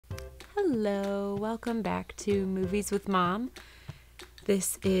Hello, welcome back to Movies with Mom.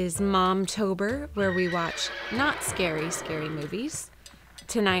 This is Momtober, where we watch not scary movies.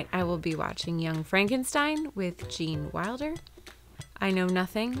 Tonight I will be watching Young Frankenstein with Gene Wilder. I know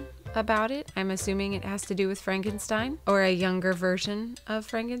nothing about it. I'm assuming it has to do with Frankenstein, or a younger version of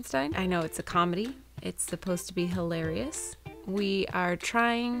Frankenstein. I know it's a comedy. It's supposed to be hilarious. We are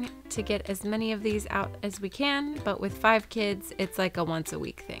trying to get as many of these out as we can, but with 5 kids, it's like a once a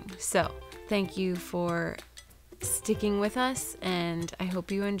week thing. So thank you for sticking with us, and I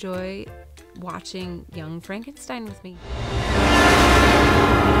hope you enjoy watching Young Frankenstein with me.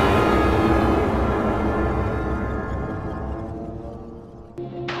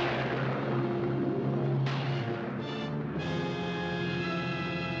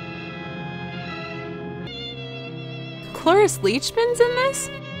 Cloris Leachman's in this?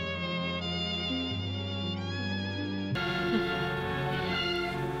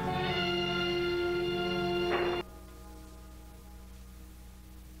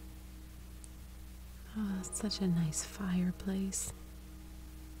 Oh, that's such a nice fireplace.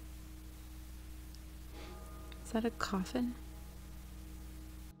 Is that a coffin?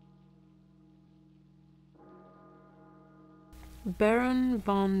 Baron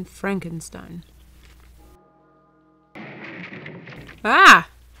von Frankenstein. Ah!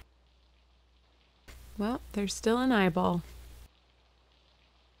 Well, there's still an eyeball.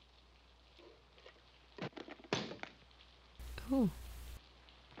 Oh.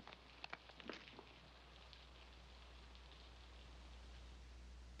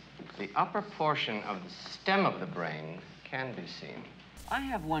 The upper portion of the stem of the brain can be seen. I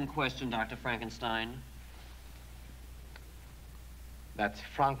have one question, Dr. Frankenstein. That's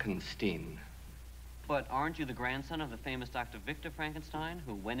Fronkensteen. But aren't you the grandson of the famous Dr. Victor Frankenstein,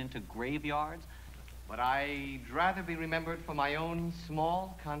 who went into graveyards? But I'd rather be remembered for my own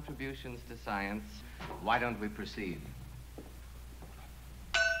small contributions to science. Why don't we proceed?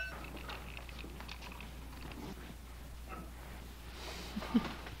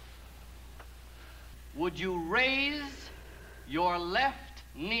 Would you raise your left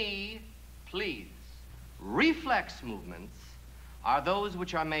knee, please? Reflex movements are those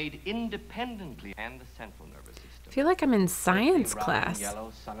which are made independently and the central nervous system. I feel like I'm in science class.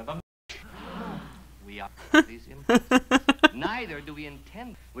 Yellow son of a we are these impulses. Neither do we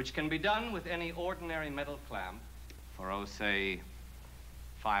intend, which can be done with any ordinary metal clamp for, oh, say,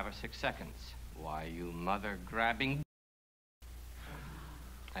 5 or 6 seconds. Why, you mother-grabbing...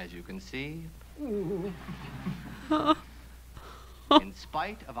 As you can see, in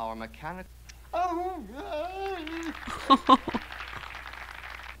spite of our mechanical...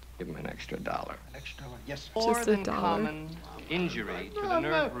 Give him an extra $1. Extra, yes. More than $1. common injury to the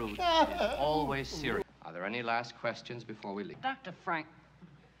nerve root is always serious. Are there any last questions before we leave? Dr.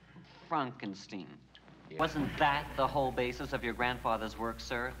 Fronkensteen. Yeah. Wasn't that the whole basis of your grandfather's work,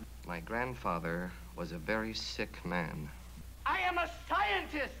 sir? My grandfather was a very sick man. I am a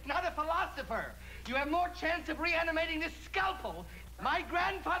scientist, not a philosopher. You have more chance of reanimating this scalpel. My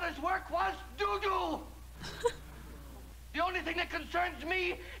grandfather's work was doo-doo. The only thing that concerns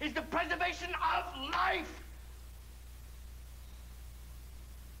me is the preservation of life.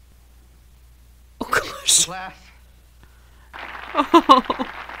 Oh, gosh. Class. Oh.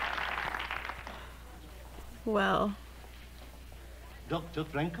 Well. Dr.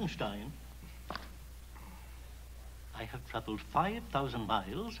 Frankenstein, I have traveled 5,000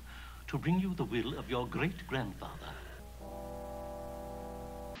 miles to bring you the will of your great-grandfather.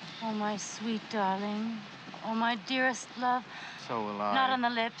 Oh, my sweet darling. Oh, my dearest love. So will I. Not on the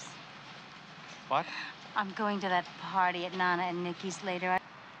lips. What? I'm going to that party at Nana and Nikki's later.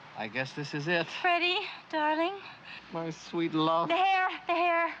 I guess this is it. Freddie, darling. My sweet love. The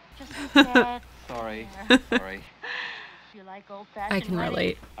hair. Just instead. Sorry. Do you like old-fashioned I can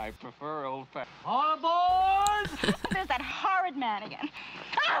relate. I prefer old-fashioned. All aboard! There's that horrid man again.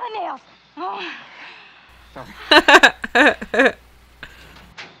 Ah, the nails. Oh. Sorry.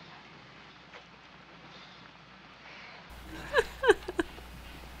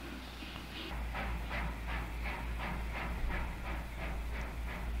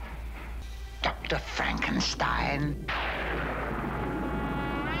 Dr. Frankenstein.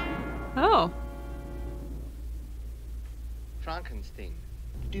 Oh. Fronkensteen.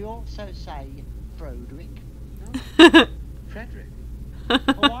 Do you also say Froderick? Frederick.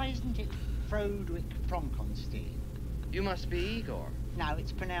 Or why isn't it Froderick Fronkensteen? You must be Igor. No,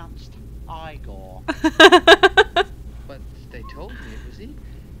 it's pronounced Igor. But they told me it was Igor.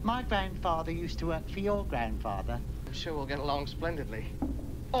 My grandfather used to work for your grandfather. I'm sure we'll get along splendidly.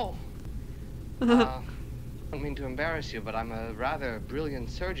 Oh. I don't mean to embarrass you, but I'm a rather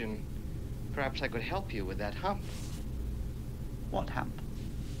brilliant surgeon. Perhaps I could help you with that hump. What hump?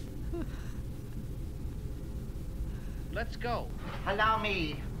 Let's go. Allow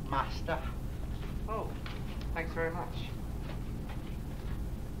me, master. Oh, thanks very much.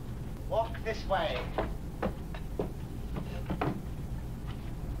 Walk this way.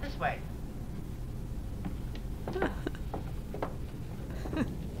 This way.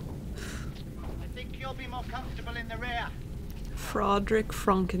 I think you'll be more comfortable in the rear.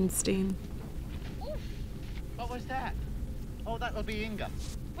 Fronkensteen. What was that? Oh, that will be Inga.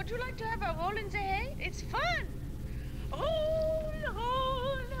 Would you like to have a roll in the hay? It's fun. Roll,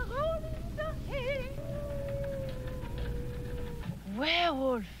 roll, roll in the hay.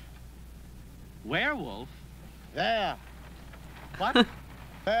 Werewolf. Werewolf? There. What?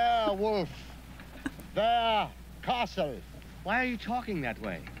 Werewolf. There. Castle. Why are you talking that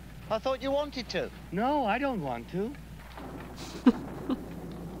way? I thought you wanted to. No, I don't want to.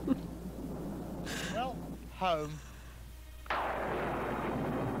 Well, home.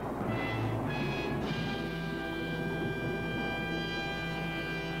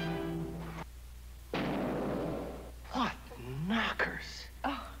 What knockers?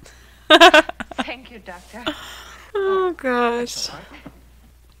 Thank you, Doctor. Oh gosh.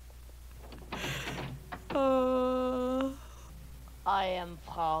 Oh. I am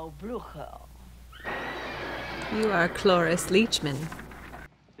Frau Blucher. You are Cloris Leachman.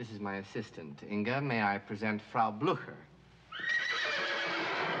 This is my assistant, Inga. May I present Frau Blucher?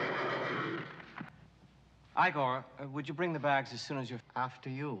 Igor, would you bring the bags as soon as you're... After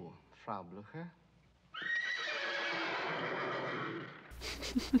you, Frau Blucher.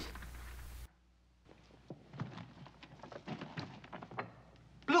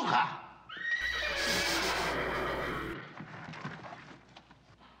 Blucher!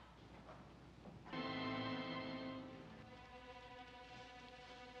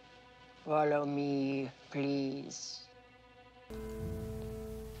 Follow me, please.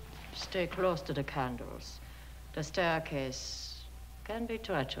 Stay close to the candles. The staircase can be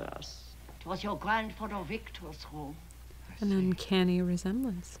treacherous. It was your grandfather Victor's room. An uncanny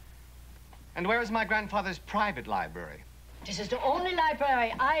resemblance. And where is my grandfather's private library? This is the only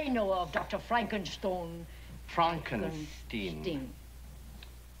library I know of, Dr. Frankenstein. Fronkensteen.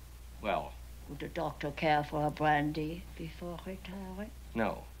 Well, Would the doctor care for a brandy before retiring?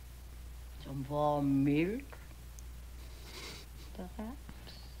 no. Some warm milk?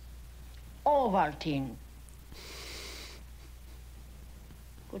 Perhaps? Ovaltine.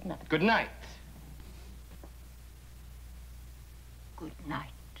 Good night. Good night. Good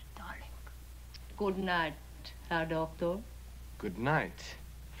night, darling. Good night, Herr Doctor. Good night,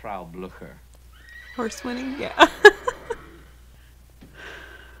 Frau Blucher. Horse winning? Yeah.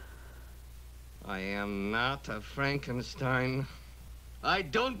 I am not a Frankenstein. I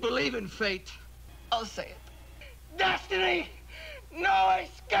don't believe in fate. I'll say it. Destiny! No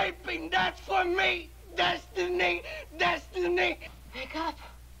escaping! That's for me! Destiny! Destiny! Wake up.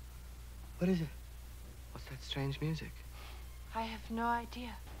 What is it? What's that strange music? I have no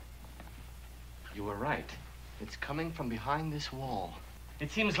idea. You were right. It's coming from behind this wall.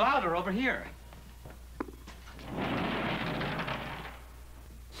 It seems louder over here.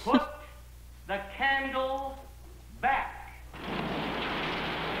 Put the candle back.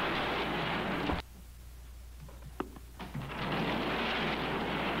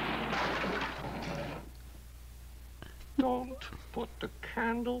 Don't put the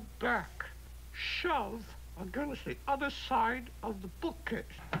candle back. Shove against the other side of the bookcase.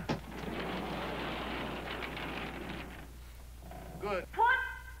 Good. Put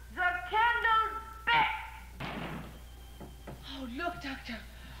the candle back. Oh, look, Doctor.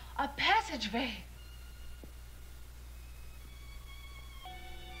 A passageway.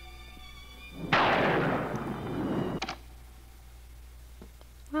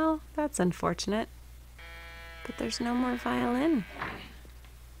 Well, that's unfortunate. But there's no more violin.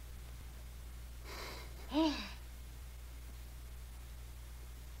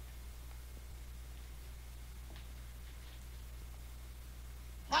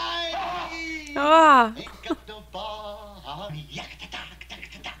 Ah!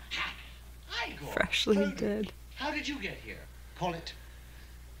 Freshly dead. How did you get here? Call it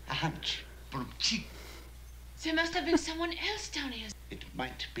a hunch. There must have been someone else down here. It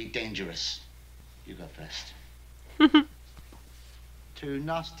might be dangerous. You go first. Two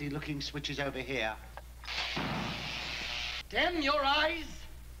nasty-looking switches over here. Damn your eyes!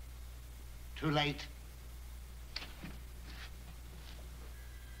 Too late.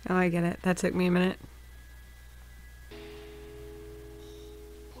 Oh, I get it. That took me a minute.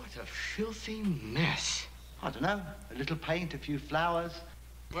 What a filthy mess. I don't know. A little paint, a few flowers.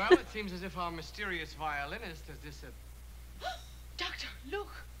 Well, it seems as if our mysterious violinist has disappeared. Doctor, look.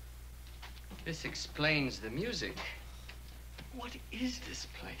 This explains the music. What is this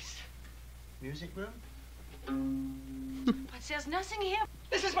place? Music room? But there's nothing here.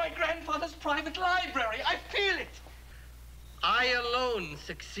 This is my grandfather's private library. I feel it. I alone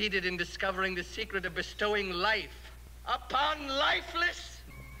succeeded in discovering the secret of bestowing life upon lifeless.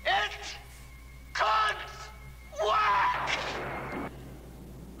 It could work!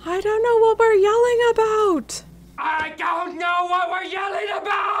 I don't know what we're yelling about. I don't know what we're yelling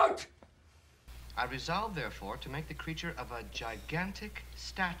about! I resolved, therefore, to make the creature of a gigantic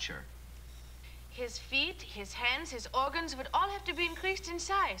stature. His feet, his hands, his organs would all have to be increased in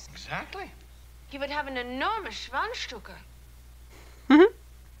size. Exactly. He would have an enormous Schwanzstücke. That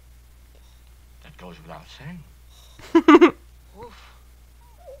goes without saying. Oof.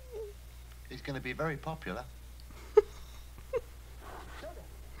 He's going to be very popular.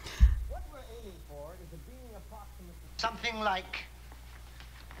 Something like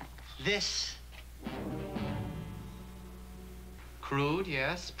this. Crude,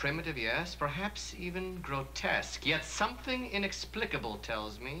 yes. Primitive, yes. Perhaps even grotesque. Yet something inexplicable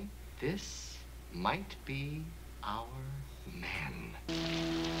tells me this might be our man.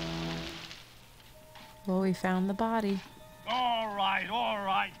 Well, we found the body. All right, all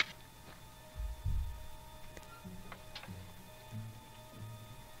right.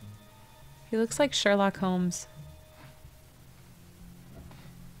 He looks like Sherlock Holmes.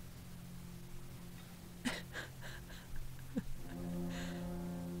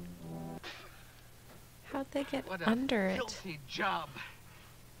 How'd they get What a under it? filthy job.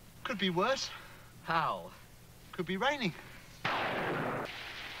 Could be worse. How? Could be raining. Oh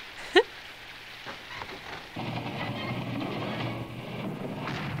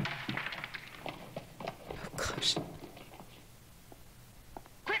gosh.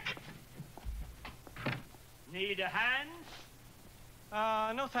 Quick! Need a hand?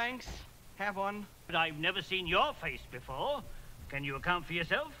 No thanks. Have one. But I've never seen your face before. Can you account for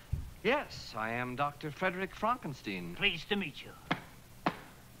yourself? Yes, I am Dr. Frederick Fronkensteen. Pleased to meet you.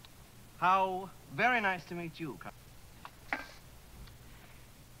 How very nice to meet you.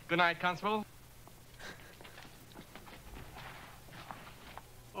 Good night, Constable.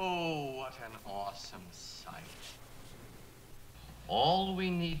 Oh, what an awesome sight. All we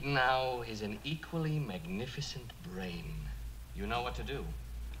need now is an equally magnificent brain. You know what to do.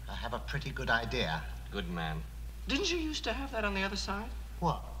 I have a pretty good idea. Good man. Didn't you used to have that on the other side?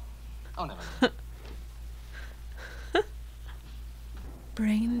 What? Oh, never mind.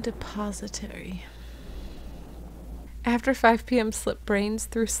 Brain depository. After 5 p.m. slip brains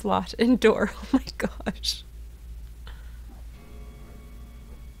through slot and door. Oh my gosh.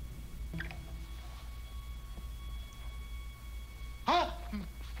 Huh?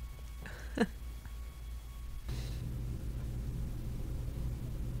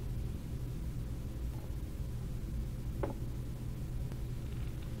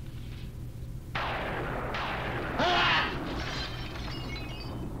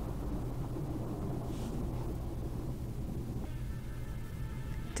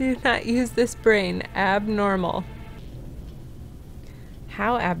 Do not use this brain. Abnormal.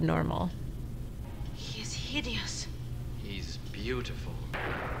 How abnormal? He is hideous. He's beautiful.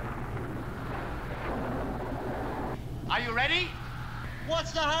 Are you ready?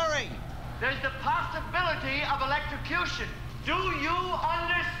 What's the hurry? There's the possibility of electrocution. Do you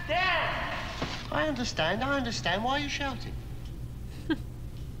understand? I understand. I understand. Why are you shouting?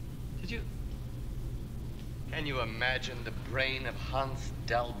 Did you... Can you imagine the brain of Hans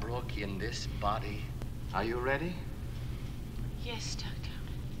Delbruck in this body? Are you ready? Yes, Doctor.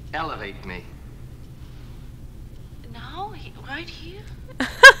 Elevate me. Now? Right here?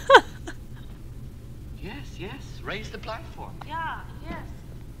 Yes, yes. Raise the platform. Yeah,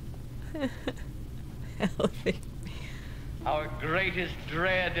 yes. Elevate me. Our greatest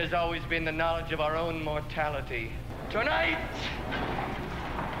dread has always been the knowledge of our own mortality. Tonight,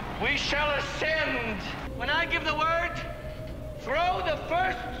 we shall ascend. When I give the word, throw the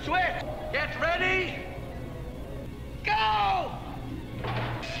first switch. Get ready. Go!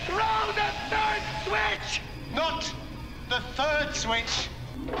 Throw the third switch! Not the third switch.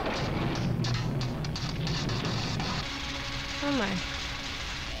 Oh my.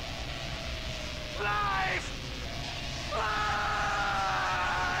 Life!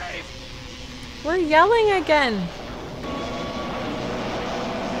 Life! We're yelling again.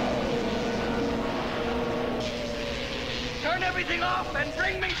 Turn everything off and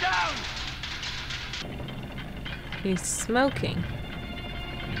bring me down! He's smoking.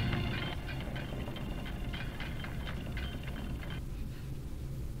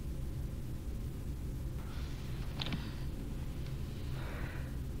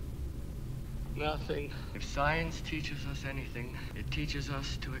 Nothing. If science teaches us anything, it teaches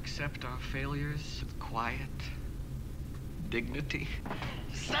us to accept our failures with quiet dignity.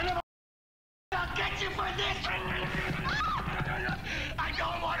 Son of a... I'll get you for this! I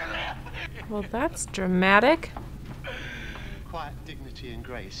don't want to live! Well, that's dramatic. Quiet dignity and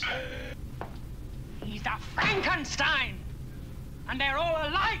grace. He's a Frankenstein! And they're all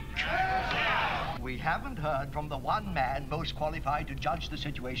alike! We haven't heard from the one man most qualified to judge the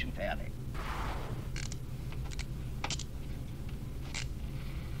situation fairly.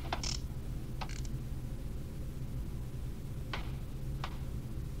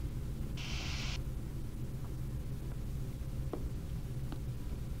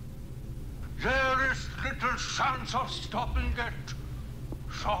 There is little chance of stopping it,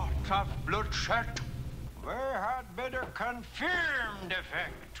 short of bloodshed. We had better confirm the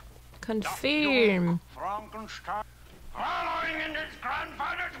fact. Confirm. Frankenstein following in his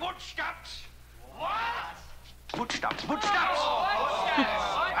grandfather's footsteps. What? Footsteps, footsteps!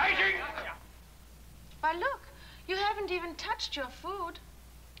 Fighting! Why, look, you haven't even touched your food.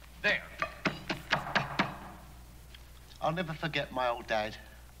 There. I'll never forget my old dad.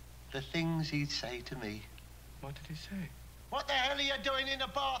 The things he'd say to me. What did he say? What the hell are you doing in the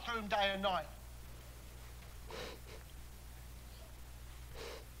bathroom day and night?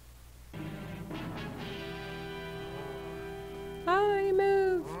 Oh, he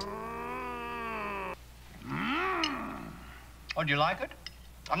moved. Oh, do you like it?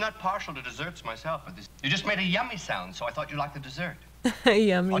 I'm not partial to desserts myself, but this... You just made a yummy sound, so I thought you liked the dessert.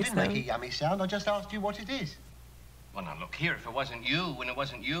 Yummy I didn't sound. make a yummy sound. I just asked you what it is. Well, now, look here. If it wasn't you, when it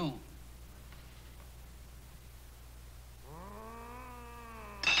wasn't you...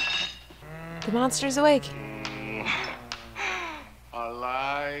 The monster's awake.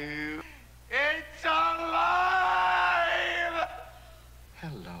 Alive. It's alive!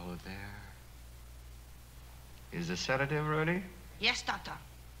 Hello there. Is the sedative ready? Yes, Doctor.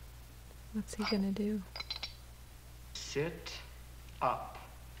 What's he gonna do? Sit up.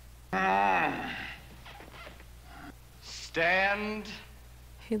 Stand.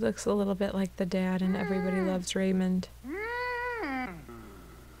 He looks a little bit like the dad in Everybody Loves Raymond.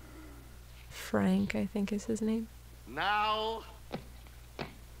 Frank, I think is his name. Now.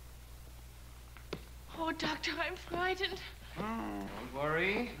 Oh, Doctor, I'm frightened. Don't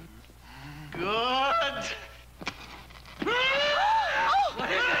worry. Good.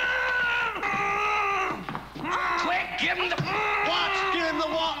 Quick, give him the... What? Give him the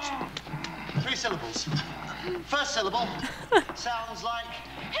what? 3 syllables. First syllable sounds like...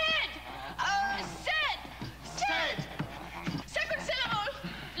 Head! Said! Said. Second syllable,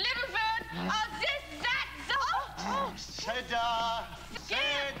 little bird, this, that, so. Said,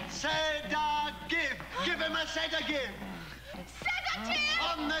 give. Give him a said, give. Sedative!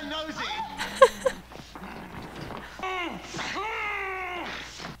 On the nosy.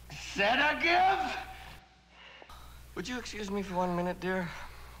 Sedative? Would you excuse me for 1 minute, dear?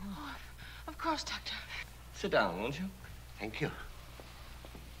 Oh, of course, Doctor. Sit down, won't you? Thank you.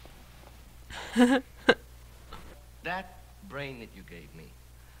 That brain that you gave me,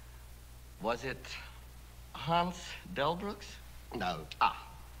 was it Hans Delbrück's? No. Ah,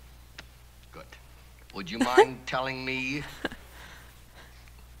 good. Would you mind telling me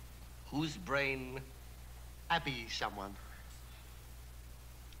whose brain? Abby someone.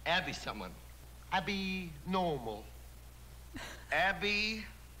 Abby someone. Abby Normal. Abby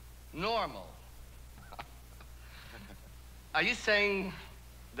Normal. Are you saying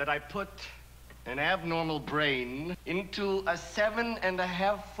that I put an abnormal brain into a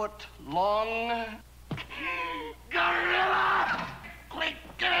 7.5-foot long gorilla? Quick,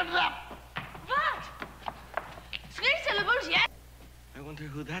 get him up! What? 3 syllables, yes? I wonder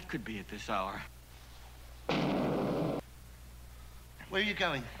who that could be at this hour. Where are you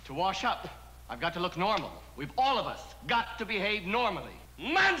going? To wash up. I've got to look normal. We've all of us got to behave normally.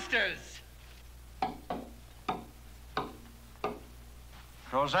 Monsters!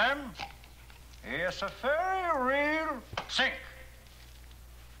 Roseanne, it's a very real thing.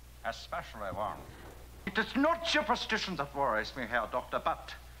 Especially one. It is not superstition that worries me, Herr Doctor,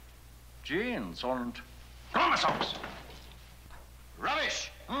 but genes and chromosomes.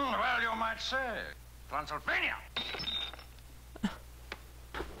 Rubbish! Well, you might say Transylvania.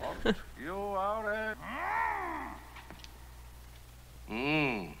 But you are a...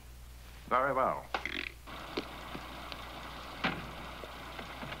 Very well.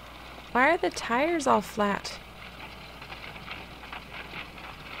 Why are the tires all flat?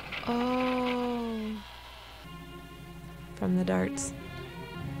 Oh. From the darts.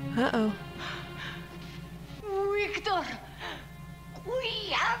 Uh-oh. Victor,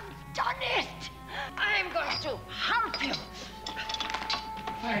 we have done it! going to hurt you.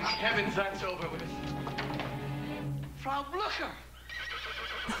 Thank heavens that's over with. Frau Blücher.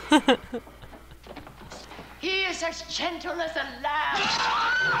 He is as gentle as a lamb.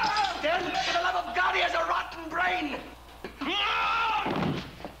 Then, for the love of God, he has a rotten brain.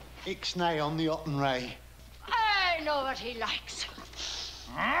 Ixnay on the Otten Ray. I know what he likes.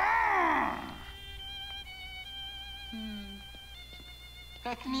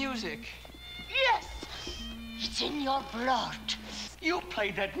 That music. Yes, it's in your blood. You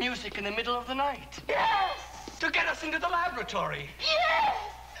played that music in the middle of the night. Yes, To get us into the laboratory. yes.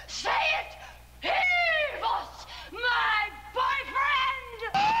 Say it. He was my boyfriend.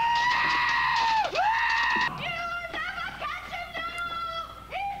 You'll never catch him now.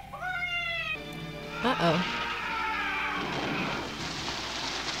 He's free. Uh-oh.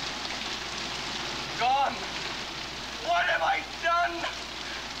 Gone. What have I done?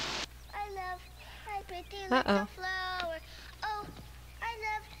 I love my pretty little flower.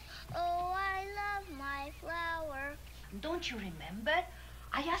 Oh, I love my flower. Don't you remember?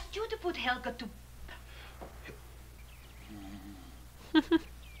 I asked you to put Helga to...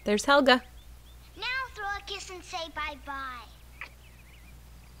 There's Helga. Now throw a kiss and say bye-bye.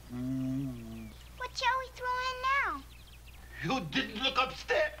 What shall we throw in now? You didn't look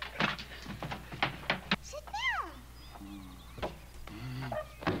upstairs. Sit down.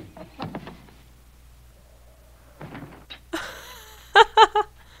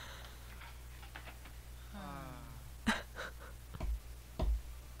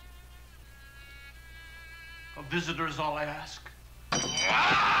 A visitor is all I ask.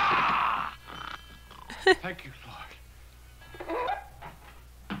 Thank you, Lord.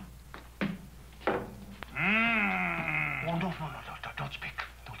 Oh, no, don't speak.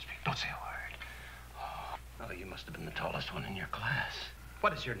 Don't speak. Don't say a word. Oh, you must have been the tallest one in your class.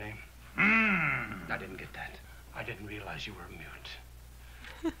 What is your name? I didn't get that. I didn't realize you were mute.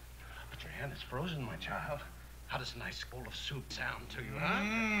 But your hand is frozen, my child. How does a nice bowl of soup sound to you,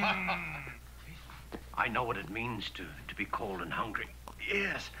 huh? I know what it means to be cold and hungry.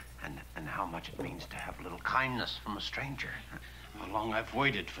 Yes, and how much it means to have a little kindness from a stranger. How long I've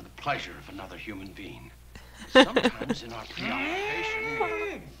waited for the pleasure of another human being. Sometimes in our preoccupation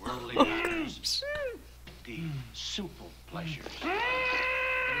with worldly matters, the simple pleasures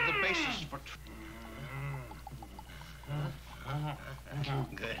are the basis for...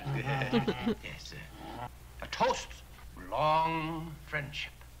 Good. Yes, a toast, long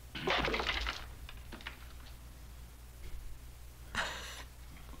friendship.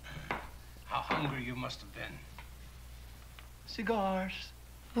 How hungry you must have been. Cigars.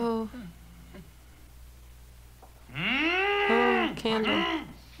 Oh. Oh, candle.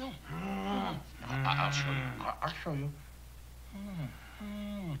 I'll show you. I'll show you.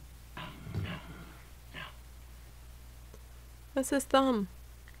 That's his thumb.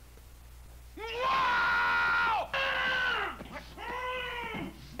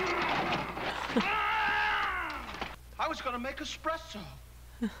 I was going to make espresso.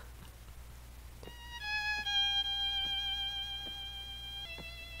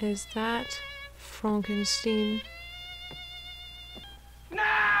 Is that Fronkensteen?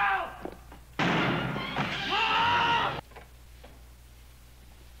 No!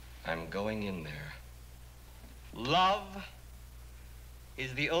 I'm going in there. Love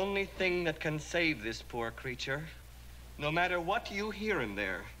is the only thing that can save this poor creature. No matter what you hear in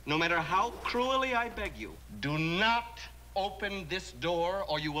there, no matter how cruelly I beg you, do not open this door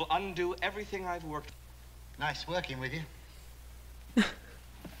or you will undo everything I've worked. Nice working with you.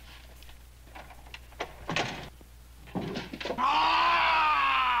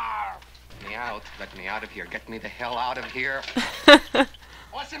 Let me out of here. Get me the hell out of here.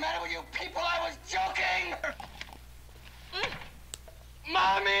 What's the matter with you people? I was joking!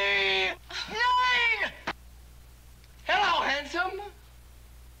 Mommy! Nine! Hello, handsome.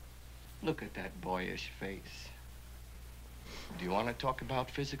 Look at that boyish face. Do you want to talk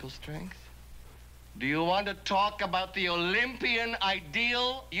about physical strength? Do you want to talk about the Olympian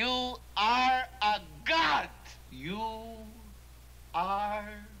ideal? You are a god. You are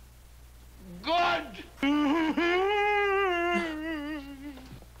good.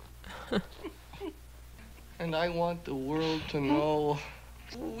 And I want the world to know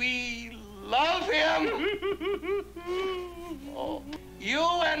we love him. Oh, you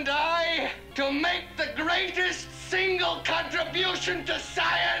and I, to make the greatest single contribution to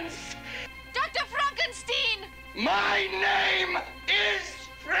science. Dr. Frankenstein! My name is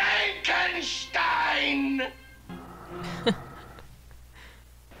Frankenstein.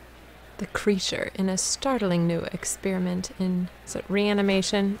 The creature in a startling new experiment in, is it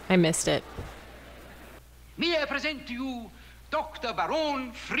reanimation? I missed it. May I present to you Dr.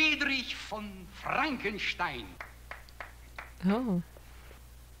 Baron Friedrich von Frankenstein. Oh.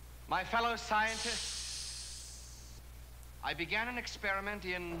 My fellow scientists, I began an experiment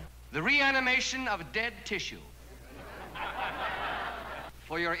in the reanimation of dead tissue.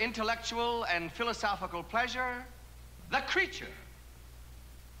 For your intellectual and philosophical pleasure, the creature.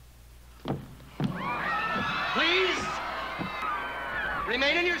 Please,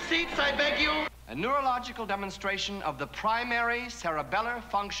 remain in your seats, I beg you. A neurological demonstration of the primary cerebellar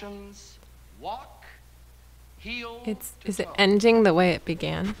functions. Walk, heel. Is it ending the way it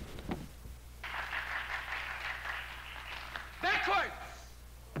began? Backwards!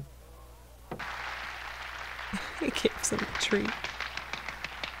 He gave some treat.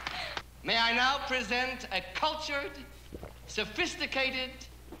 May I now present a cultured, sophisticated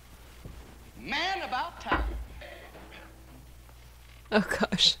man about town. Oh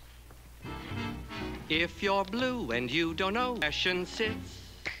gosh. If you're blue and you don't know where fashion sits.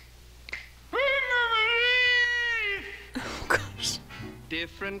 Oh gosh.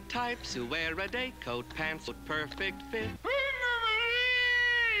 Different types who wear a day coat, pants with perfect fit.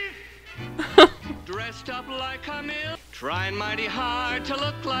 Dressed up like Camille, trying mighty hard to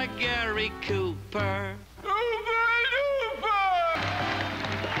look like Gary Cooper.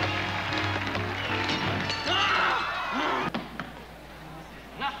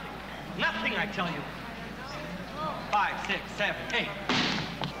 Nothing, I tell you. 5, 6, 7, 8.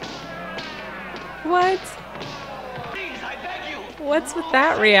 What? Please, I beg you. What's with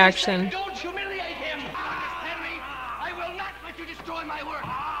that reaction? Don't humiliate him. Understand me? I will not let you destroy my work.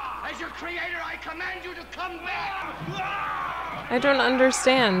 As your creator, I command you to come back. I don't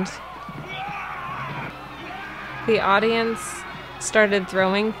understand. The audience started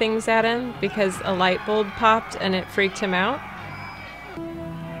throwing things at him because a light bulb popped and it freaked him out.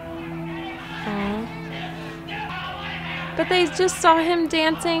 But they just saw him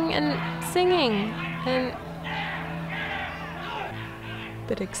dancing and singing, and a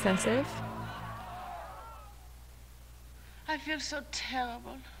bit excessive. I feel so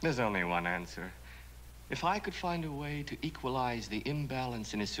terrible. There's only one answer. If I could find a way to equalize the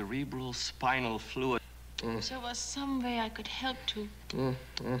imbalance in his cerebral spinal fluid. If there was some way I could help to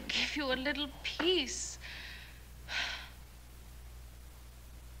give you a little peace.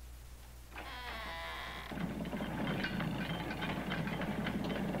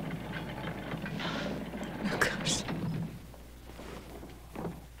 Oh gosh.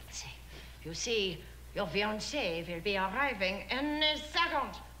 You see, your fiancé will be arriving in a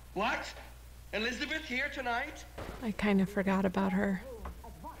second. What? Elizabeth here tonight? I kind of forgot about her.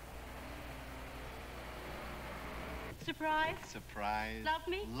 Surprise? Surprise. Love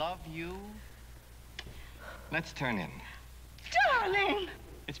me? Love you. Let's turn in. Darling!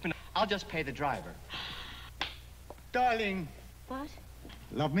 It's been... I'll just pay the driver. Darling, What?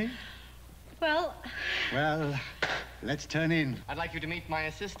 love me? Well, Well, let's turn in. I'd like you to meet my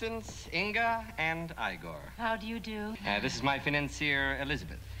assistants, Inga and Igor. how do you do? This is my financier,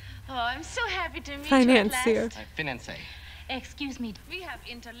 Elizabeth. Oh, I'm so happy to meet Financier. you at last. Financier. Excuse me. We have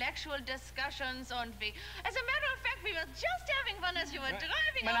intellectual discussions on the... As a matter of fact, we were just having fun as you were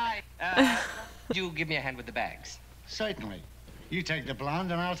driving Would you give me a hand with the bags? Certainly. You take the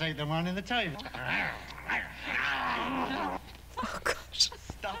blonde and I'll take the one in the table. Oh gosh.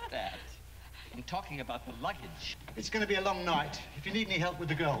 Stop that. I'm talking about the luggage. It's going to be a long night. If you need any help with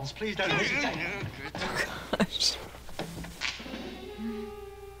the girls, please don't hesitate. Gosh.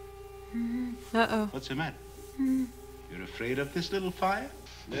 Uh-oh. What's the matter? You're afraid of this little fire?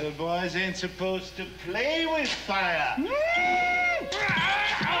 Little boys ain't supposed to play with fire.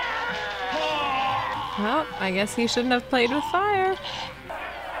 Well, I guess he shouldn't have played with fire.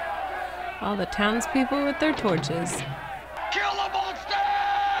 All the townspeople with their torches. Kill the monster!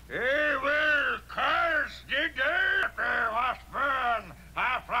 He will curse the day there was born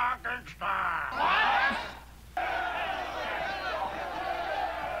a Frankenstein. What?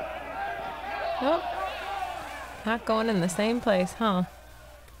 Oh. Not going in the same place, huh?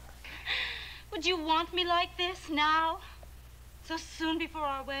 Would you want me like this now? So soon before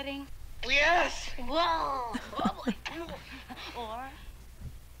our wedding? Yes! Whoa! Oh boy. Or,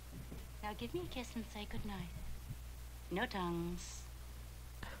 now give me a kiss and say goodnight. No tongues.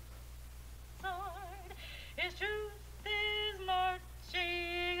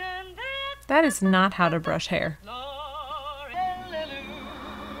 That is not how to brush hair.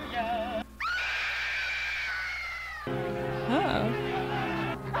 Uh-oh.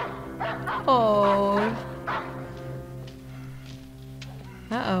 Oh.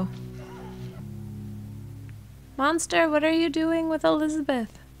 Uh-oh. Monster, what are you doing with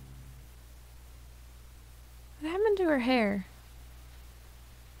Elizabeth? to her hair?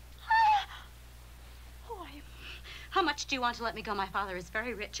 Oh, how much do you want to let me go? My father is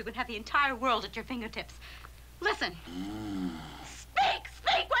very rich. You can have the entire world at your fingertips. Listen. Speak!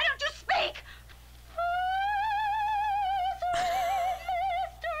 Speak! Why don't you speak?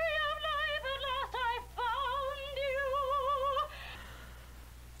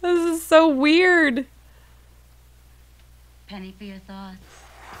 This is so weird. Penny for your thoughts.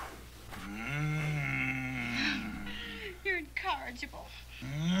 You're incorrigible.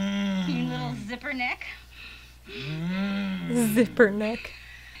 You little zipper neck. Zipper neck.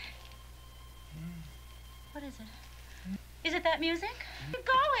 What is it? Is it that music? Keep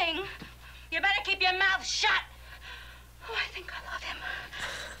going. You better keep your mouth shut. Oh, I think I love him.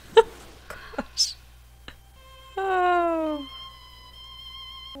 Gosh. Oh.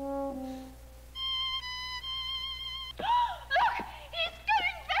 Look! He's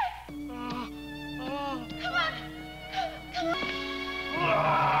coming back! Come on! Come on!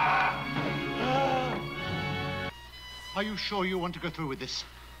 Are you sure you want to go through with this?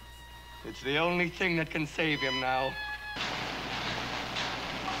 It's the only thing that can save him now.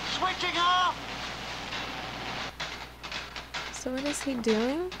 Switching off! So what is he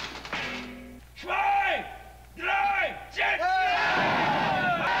doing? Zwei, drei, sechs!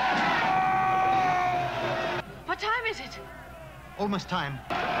 What time is it? Almost time.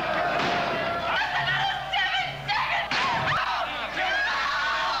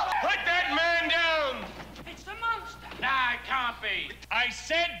 Put that man down! It's the monster! Nah, it can't be. I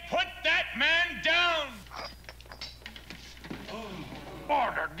said put that man down!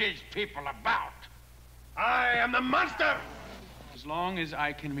 Order these people about. I am the monster! As long as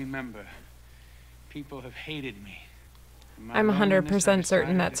I can remember, people have hated me. I'm 100%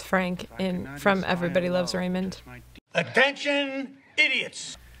 certain that's Frank from Everybody Loves Raymond. Attention,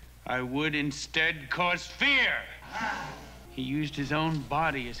 idiots! I would instead cause fear. He used his own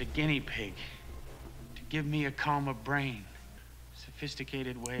body as a guinea pig to give me a calmer brain,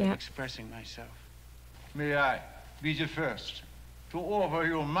 sophisticated way of expressing myself. May I be the first to offer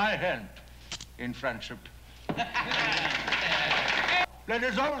you my hand in friendship? Let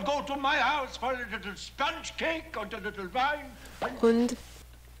us all go to my house for a little sponge cake and a little wine. Und to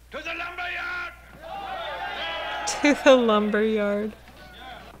the lumberyard! to the lumberyard.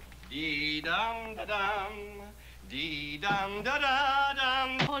 Dee-dum-da-dum,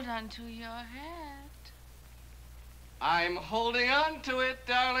 dee-dum-da-da-dum. Hold on to your hat. I'm holding on to it,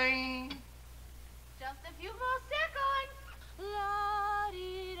 darling. Just a few more seconds.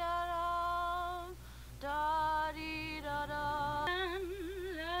 La-dee-da-dum, da-dee-da-dum.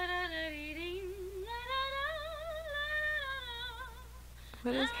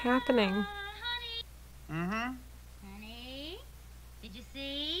 What is happening? Mm-hmm. Honey, did you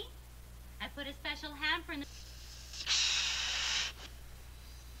see? I put a special hamper in the...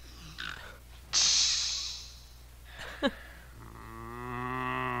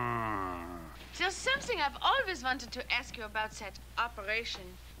 There's something I've always wanted to ask you about that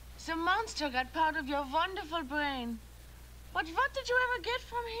operation. The monster got part of your wonderful brain. But what did you ever get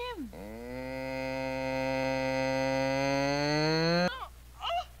from him?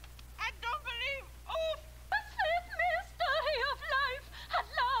 I don't believe. Oh, the sweet mystery of life. At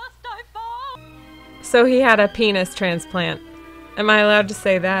last I found. So he had a penis transplant. Am I allowed to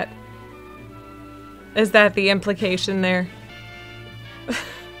say that? Is that the implication there?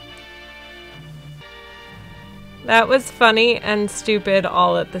 That was funny and stupid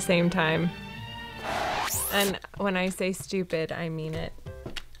all at the same time. And when I say stupid, I mean it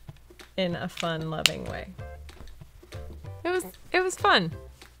in a fun, loving way. It was fun.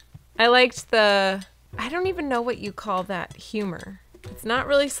 I liked the, I don't even know what you call that humor. It's not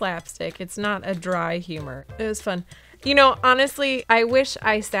really slapstick. It's not a dry humor. It was fun. You know, honestly, I wish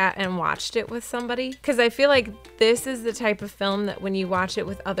I sat and watched it with somebody, because I feel like this is the type of film that when you watch it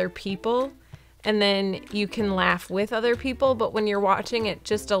with other people, and then you can laugh with other people, but when you're watching it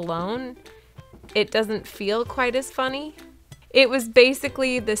just alone, it doesn't feel quite as funny. It was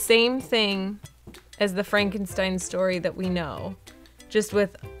basically the same thing as the Frankenstein story that we know, just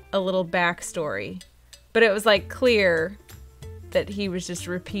with a little backstory. But it was like clear that he was just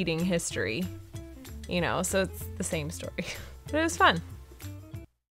repeating history, you know, so it's the same story. But it was fun.